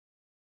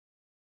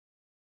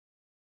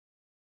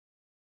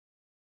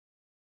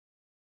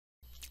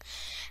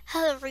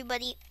Hello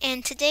everybody,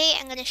 and today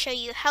I'm going to show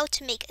you how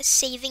to make a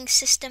saving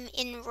system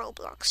in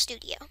Roblox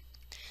Studio.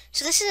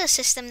 So this is a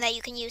system that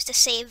you can use to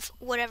save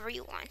whatever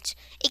you want.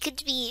 It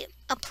could be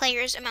a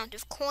player's amount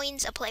of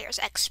coins, a player's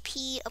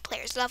XP, a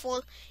player's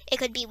level, it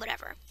could be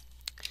whatever.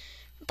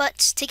 But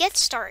to get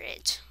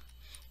started,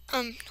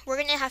 we're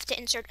going to have to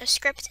insert a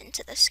script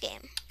into this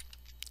game.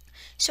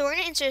 So we're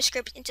going to insert a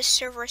script into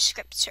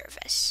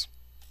serverscriptservice.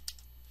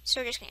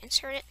 So we're just going to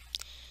insert it,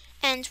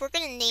 and we're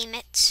going to name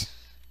it.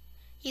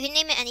 You can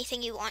name it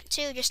anything you want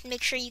to, just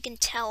make sure you can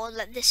tell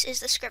that this is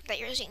the script that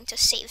you're using to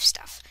save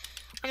stuff.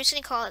 I'm just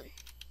going to call it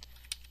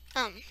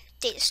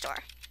DataStore,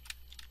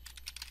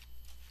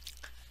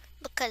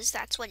 because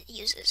that's what it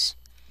uses.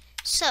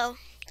 So,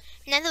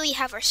 now that we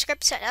have our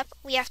script set up,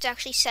 we have to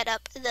actually set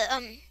up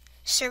the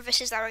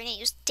services that we're going to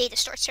use,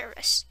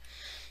 DataStoreService.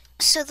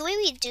 So the way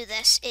we do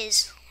this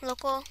is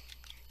local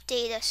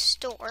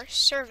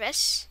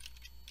DataStoreService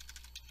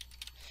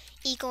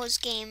equals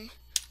game :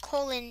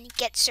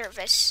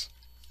 GetService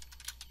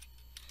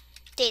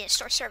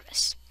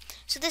DataStoreService.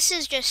 So this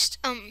is just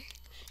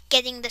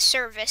getting the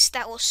service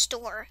that will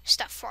store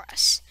stuff for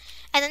us.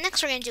 And then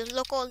next we're going to do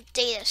local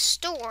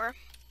DataStore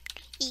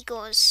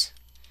equals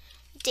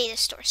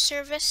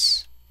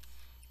DataStoreService :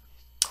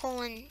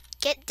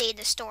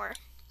 GetDataStore.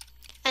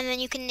 And then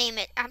you can name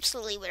it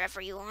absolutely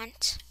whatever you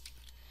want.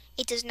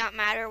 It does not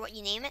matter what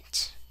you name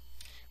it,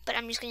 but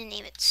I'm just going to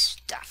name it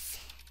stuff.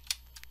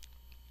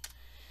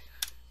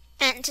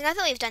 And so now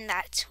that we've done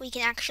that, we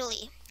can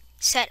actually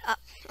set up,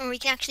 or we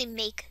can actually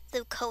make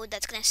the code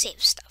that's going to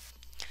save stuff.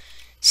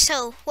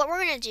 So what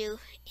we're going to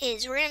do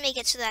is we're going to make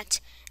it so that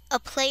a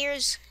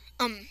player's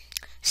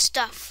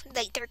stuff,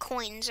 like their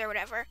coins or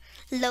whatever,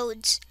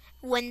 loads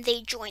when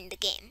they join the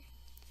game.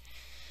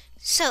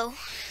 So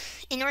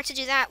in order to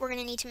do that, we're going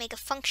to need to make a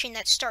function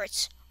that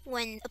starts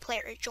when a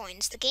player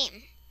joins the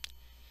game.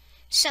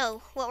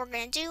 So what we're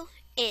going to do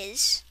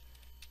is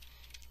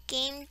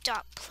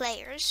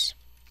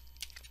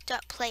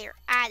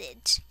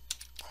game.Players.PlayerAdded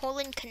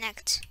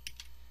connect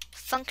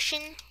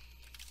function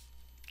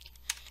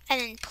and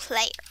then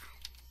player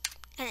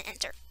and then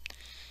enter.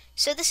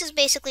 So this is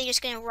basically just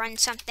going to run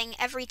something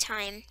every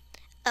time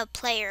a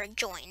player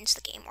joins the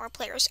game or a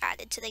player is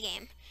added to the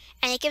game,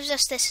 and it gives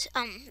us this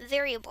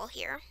variable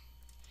here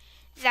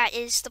that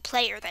is the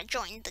player that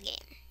joined the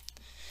game.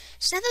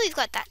 So now that we've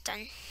got that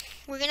done,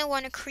 we're going to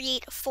want to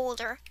create a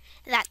folder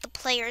that the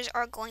players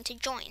are going to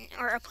join,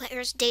 or a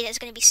player's data is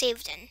going to be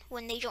saved in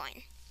when they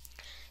join.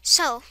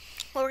 So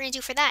what we're going to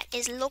do for that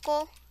is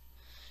local,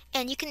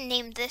 and you can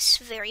name this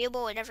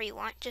variable whatever you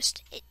want,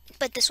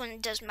 but this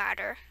one does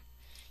matter.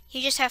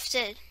 You just have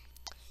to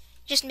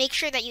make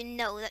sure that you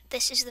know that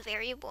this is the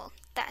variable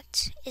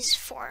that is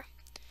for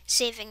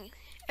saving,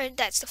 or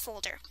that's the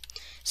folder.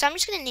 So I'm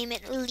just going to name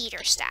it leader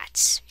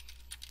stats.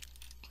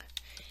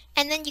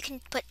 And then you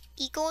can put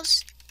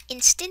equals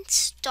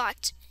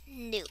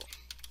Instance.new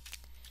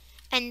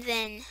and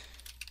then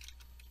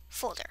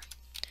folder.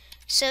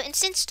 So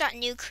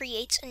Instance.new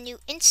creates a new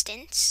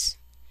instance,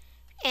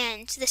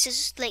 and this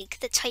is like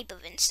the type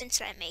of instance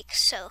that it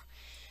makes. So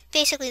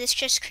basically this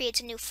just creates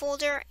a new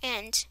folder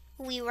and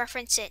we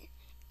reference it.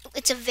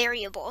 It's a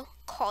variable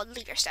called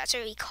leader stats,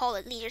 or we call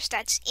it leader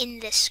stats in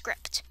this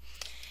script.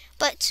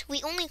 But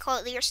we only call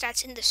it leader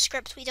stats in the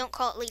script. We don't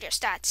call it leader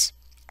stats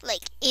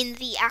like in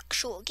the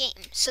actual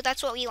game. So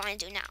that's what we want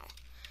to do now.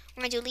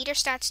 We're going to do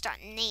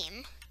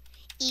leaderstats.name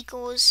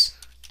equals,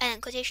 and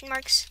quotation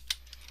marks,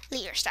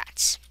 leader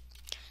stats.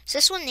 So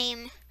this will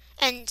name,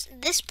 and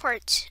this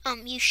part,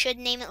 you should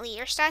name it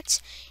leader stats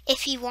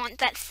if you want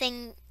that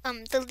thing,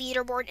 the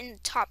leaderboard in the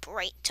top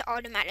right, to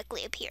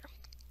automatically appear.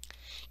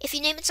 If you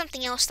name it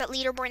something else, that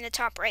leaderboard in the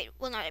top right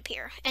will not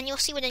appear, and you'll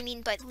see what I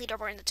mean by the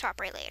leaderboard in the top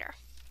right later.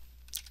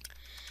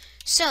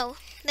 So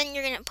then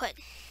you're going to put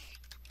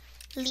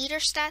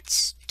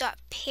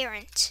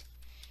leaderstats.Parent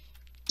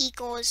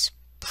equals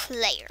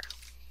player.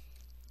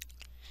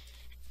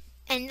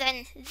 And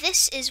then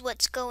this is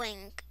what's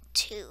going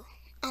to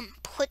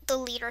put the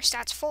leader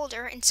stats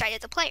folder inside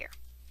of the player.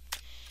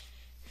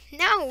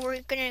 Now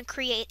we're going to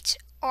create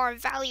our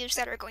values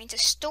that are going to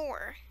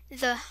store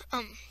the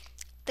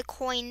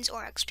coins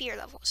or XP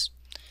levels.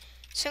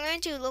 So I'm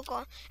going to do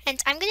local,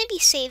 and I'm going to be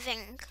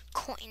saving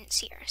coins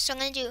here. So I'm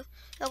going to do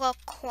local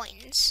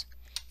coins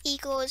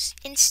equals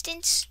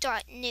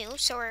Instance.new,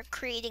 so we're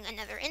creating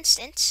another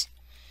instance,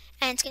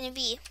 and it's going to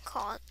be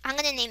called, I'm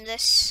going to name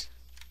this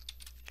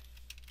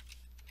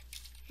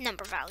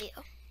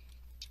NumberValue.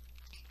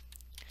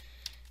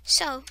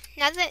 So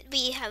now that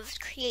we have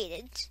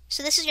created,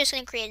 so this is just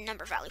going to create a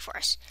number value for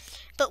us,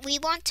 but we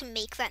want to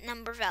make that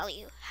number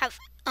value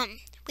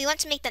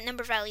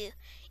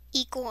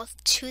equal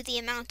to the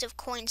amount of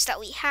coins that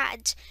we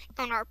had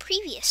on our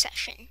previous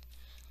session.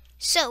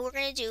 So we're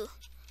going to do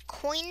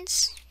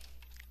coins.value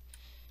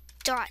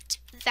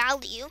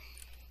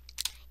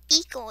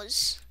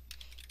equals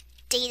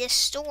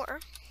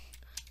datastore :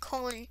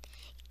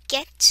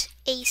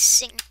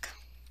 GetAsync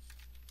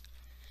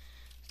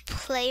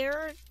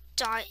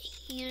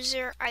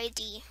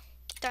player.UserId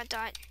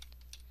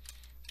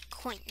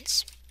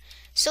coins.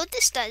 So what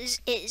this does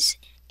is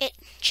it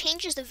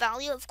changes the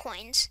value of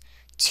coins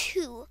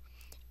to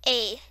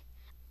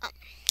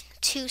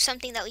to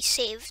something that we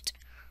saved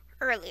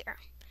earlier.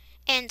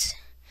 And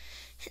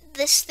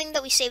this thing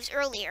that we saved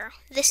earlier,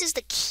 this is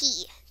the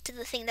key to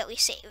the thing that we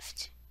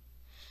saved.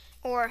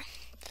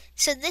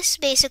 So this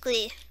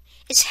basically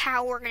is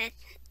how we're gonna,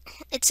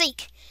 it's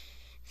like,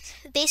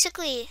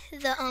 basically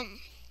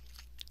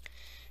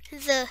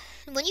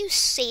when you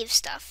save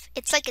stuff,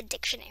 it's like a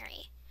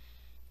dictionary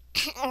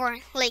or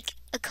like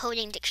a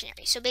coding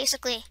dictionary. So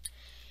basically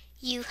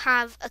you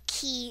have a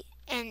key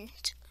and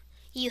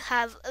you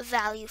have a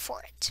value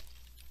for it.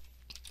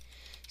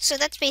 So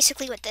that's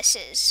basically what this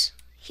is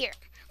here,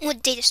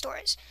 what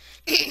DataStore is.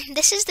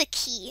 This is the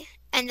key,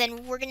 and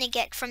then we're going to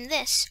get from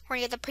this, we're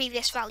going to get the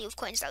previous value of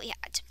coins that we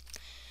had.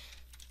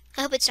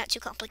 I hope it's not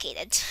too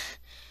complicated.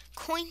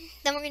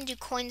 Then we're going to do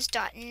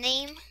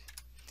coins.Name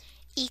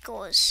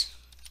equals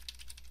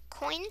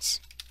coins,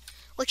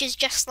 which is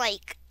just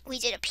like we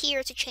did up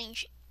here to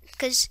change,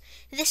 because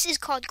this is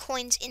called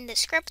coins in the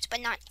script, but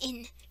not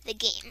in the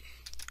game.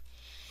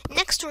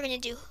 Next, we're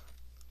going to do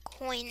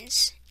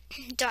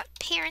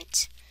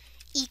coins.Parent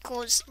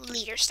equals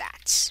leader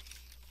stats.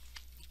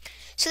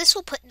 So this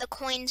will put the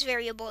coins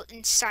variable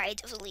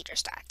inside of the leader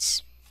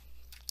stats.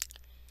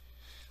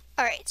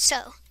 Alright,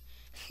 so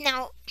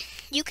now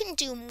you can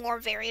do more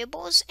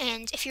variables,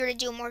 and if you were to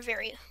do more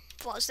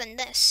variables than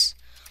this,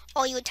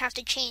 all you would have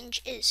to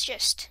change is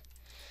just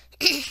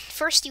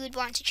first you would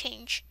want to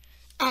change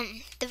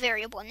the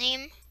variable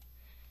name.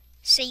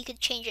 So you could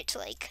change it to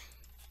like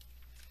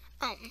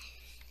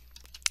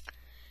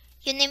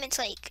you name it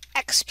to like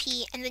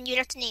XP, and then you'd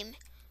have to name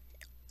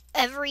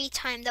every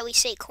time that we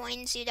say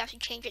coins, you'd have to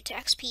change it to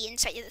XP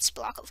inside of this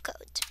block of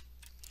code.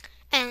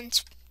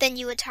 And then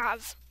you would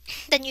have,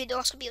 then you'd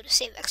also be able to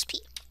save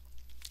XP.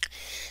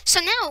 So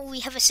now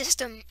we have a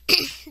system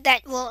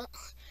that will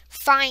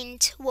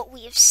find what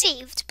we have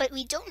saved, but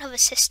we don't have a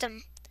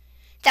system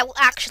that will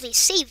actually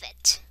save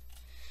it.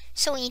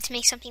 So we need to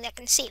make something that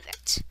can save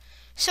it.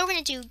 So we're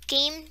going to do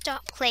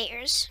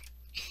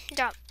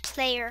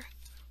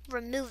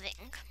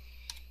game.Players.PlayerRemoving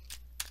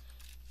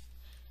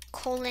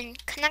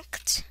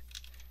 :connect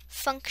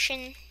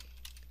function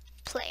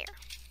player.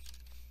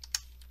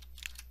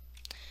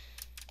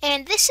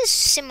 And this is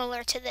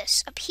similar to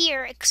this up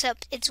here,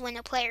 except it's when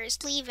a player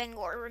is leaving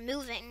or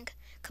removing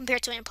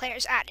compared to when a player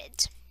is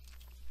added.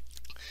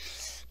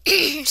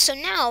 So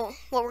now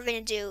what we're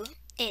going to do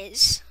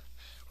is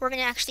we're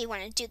going to actually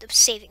want to do the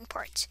saving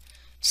part.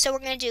 So we're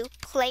going to do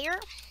player,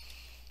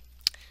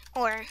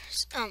 or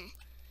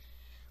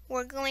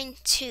we're going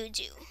to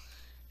do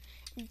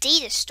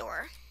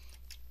DataStore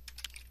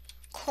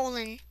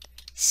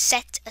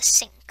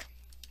 :SetAsync,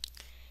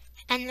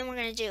 and then we're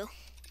going to do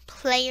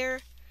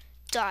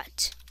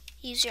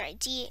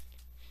player.UserId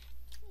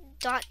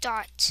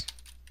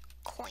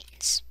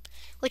 .coins,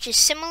 which is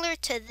similar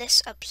to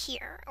this up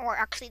here, or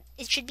actually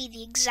it should be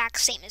the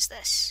exact same as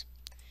this.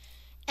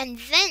 And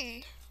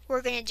then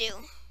we're going to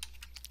do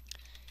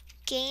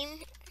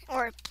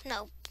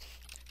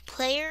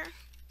player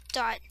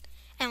dot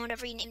and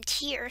whatever you named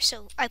here.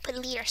 So I put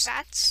leader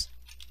stats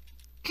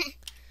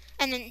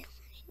and then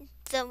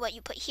what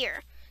you put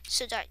here,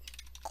 so dot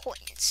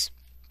coins,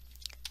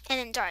 and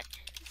then dot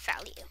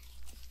value.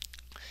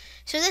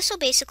 So this will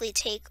basically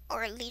take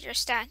our leader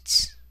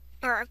stats,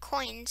 or our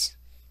coins,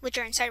 which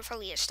are inside of our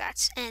leader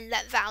stats, and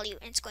that value,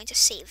 and it's going to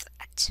save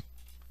that.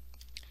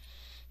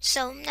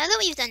 So now that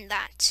we've done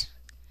that,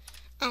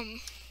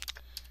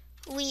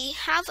 we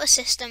have a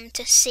system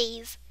to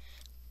save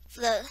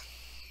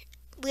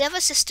we have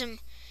a system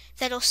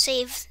that'll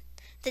save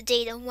the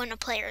data when a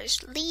player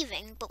is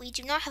leaving, but we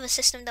do not have a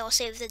system that will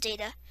save the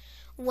data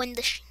when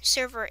the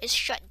server is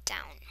shut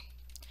down.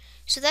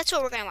 So that's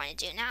what we're going to want to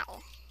do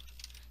now.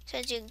 So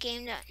I do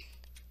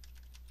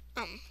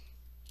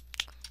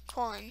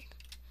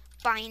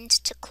bind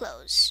to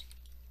close.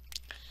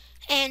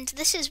 And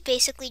this is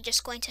basically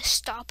just going to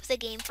stop the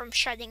game from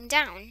shutting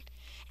down,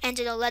 and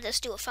it'll let us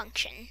do a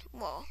function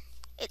while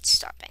it's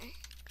stopping.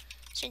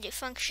 So do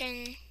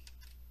function,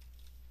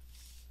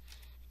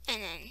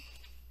 and then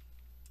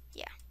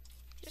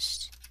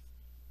just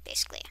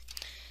basically.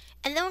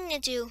 And then we're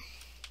going to do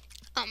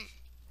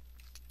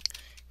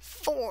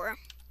for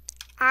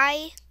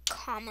I,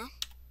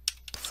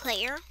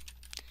 player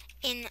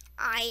in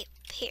I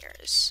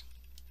pairs,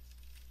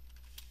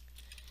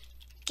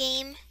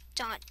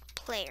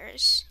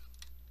 game.Players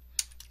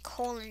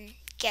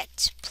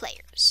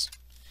 :GetPlayers.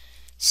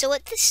 So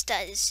what this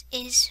does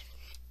is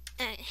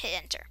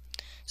hit enter.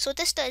 So what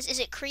this does is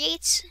it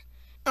creates,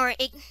 or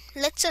it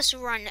lets us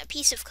run a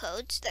piece of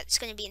code that's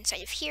going to be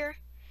inside of here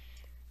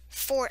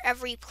for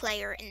every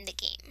player in the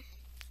game.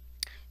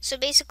 So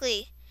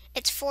basically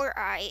it's for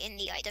I, and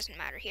the I doesn't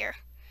matter here,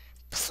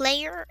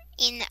 player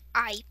in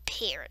I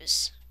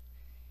pairs,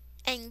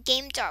 and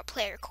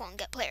game.Player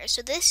 :GetPlayers.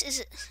 So this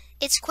is,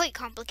 it's quite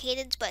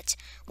complicated, but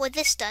what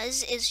this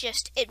does is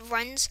just it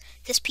runs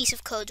this piece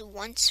of code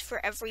once for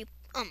every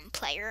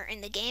player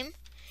in the game,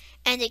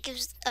 and it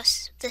gives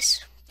us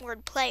this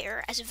word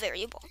player as a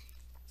variable.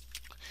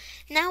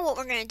 Now what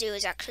we're going to do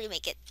is actually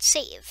make it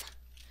save.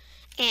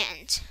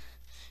 And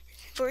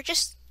we're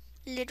just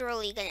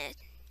literally going to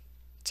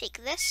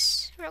take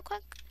this real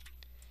quick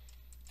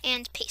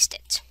and paste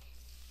it.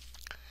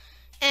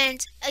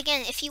 And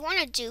again, if you want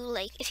to do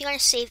if you want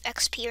to save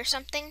XP or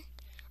something,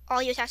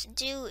 all you have to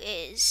do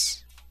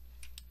is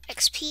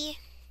XP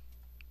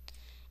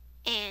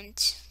and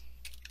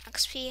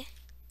XP,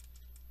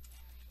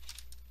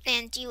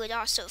 and you would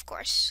also, of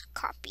course,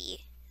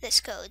 copy this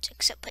code,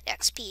 except put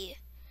XP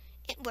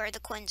where the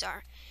coins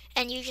are,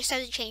 and you just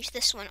have to change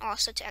this one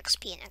also to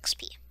XP and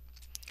XP.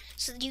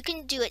 So you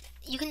can do it,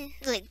 you can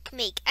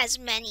make as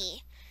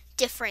many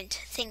different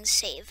things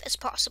save as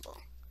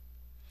possible.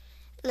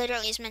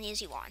 Literally as many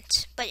as you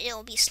want, but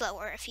it'll be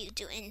slower if you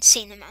do an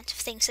insane amount of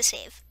things to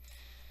save.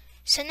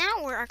 So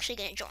now we're actually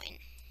going to join.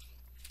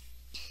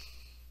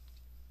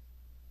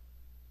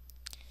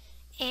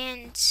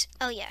 And,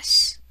 oh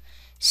yes,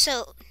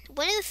 so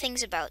one of the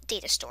things about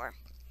DataStore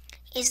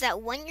is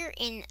that when you're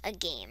in a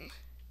game,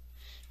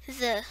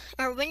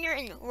 when you're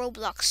in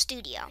Roblox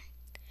Studio,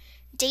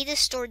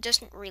 DataStore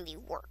doesn't really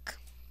work.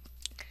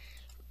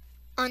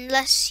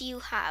 Unless you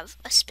have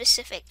a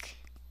specific,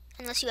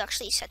 unless you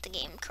actually set the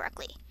game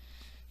correctly.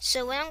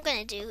 So what I'm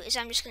going to do is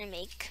I'm just going to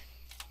make,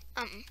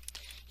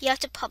 you have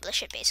to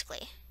publish it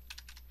basically.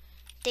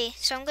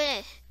 So I'm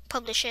going to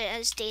publish it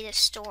as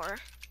DataStore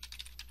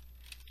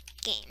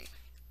game.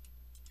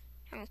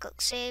 I'm going to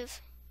click save,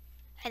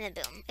 and then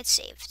boom, it's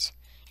saved.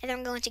 And then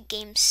I'm going to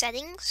game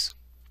settings,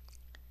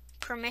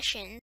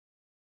 permissions,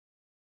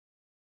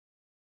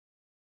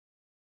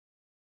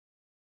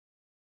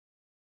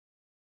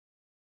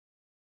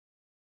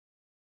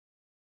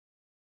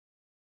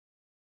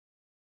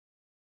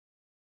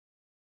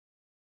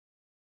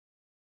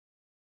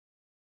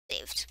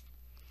 saved.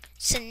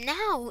 So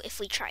now if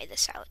we try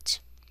this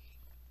out,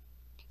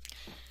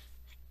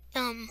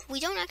 we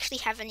don't actually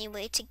have any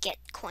way to get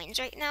coins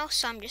right now,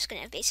 so I'm just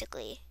going to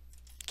basically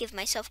give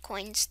myself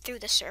coins through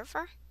the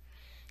server.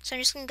 So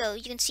I'm just going to go,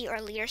 you can see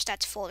our leader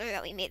stats folder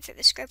that we made through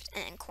the script,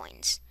 and then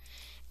coins.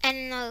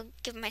 And I'll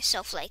give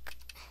myself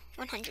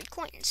 100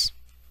 coins.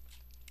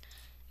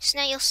 So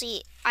now you'll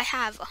see I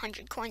have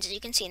 100 coins, as you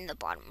can see in the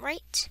bottom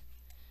right.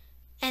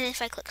 And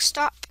if I click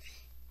stop,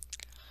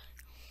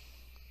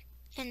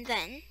 and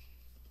then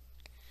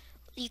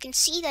you can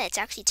see that it's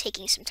actually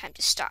taking some time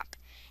to stop.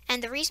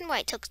 And the reason why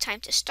it took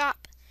time to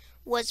stop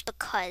was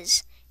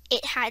because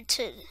it had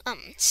to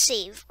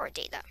save our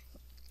data.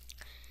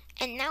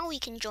 And now we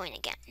can join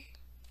again.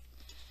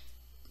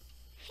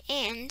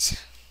 And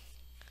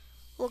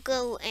we'll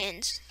go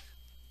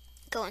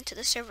into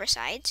the server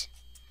side.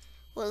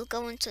 We'll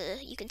go into,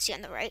 you can see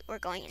on the right, we're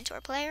going into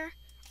our player,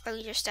 our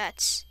leader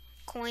stats,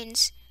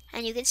 coins,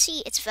 and you can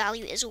see its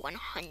value is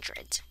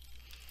 100.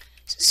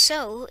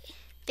 So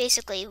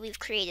basically we've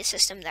created a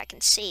system that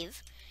can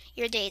save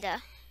your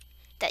data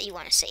that you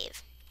want to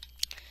save.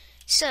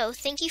 So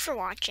thank you for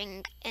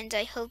watching, and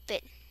I hope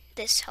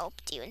this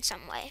helped you in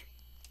some way.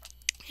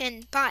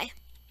 And bye.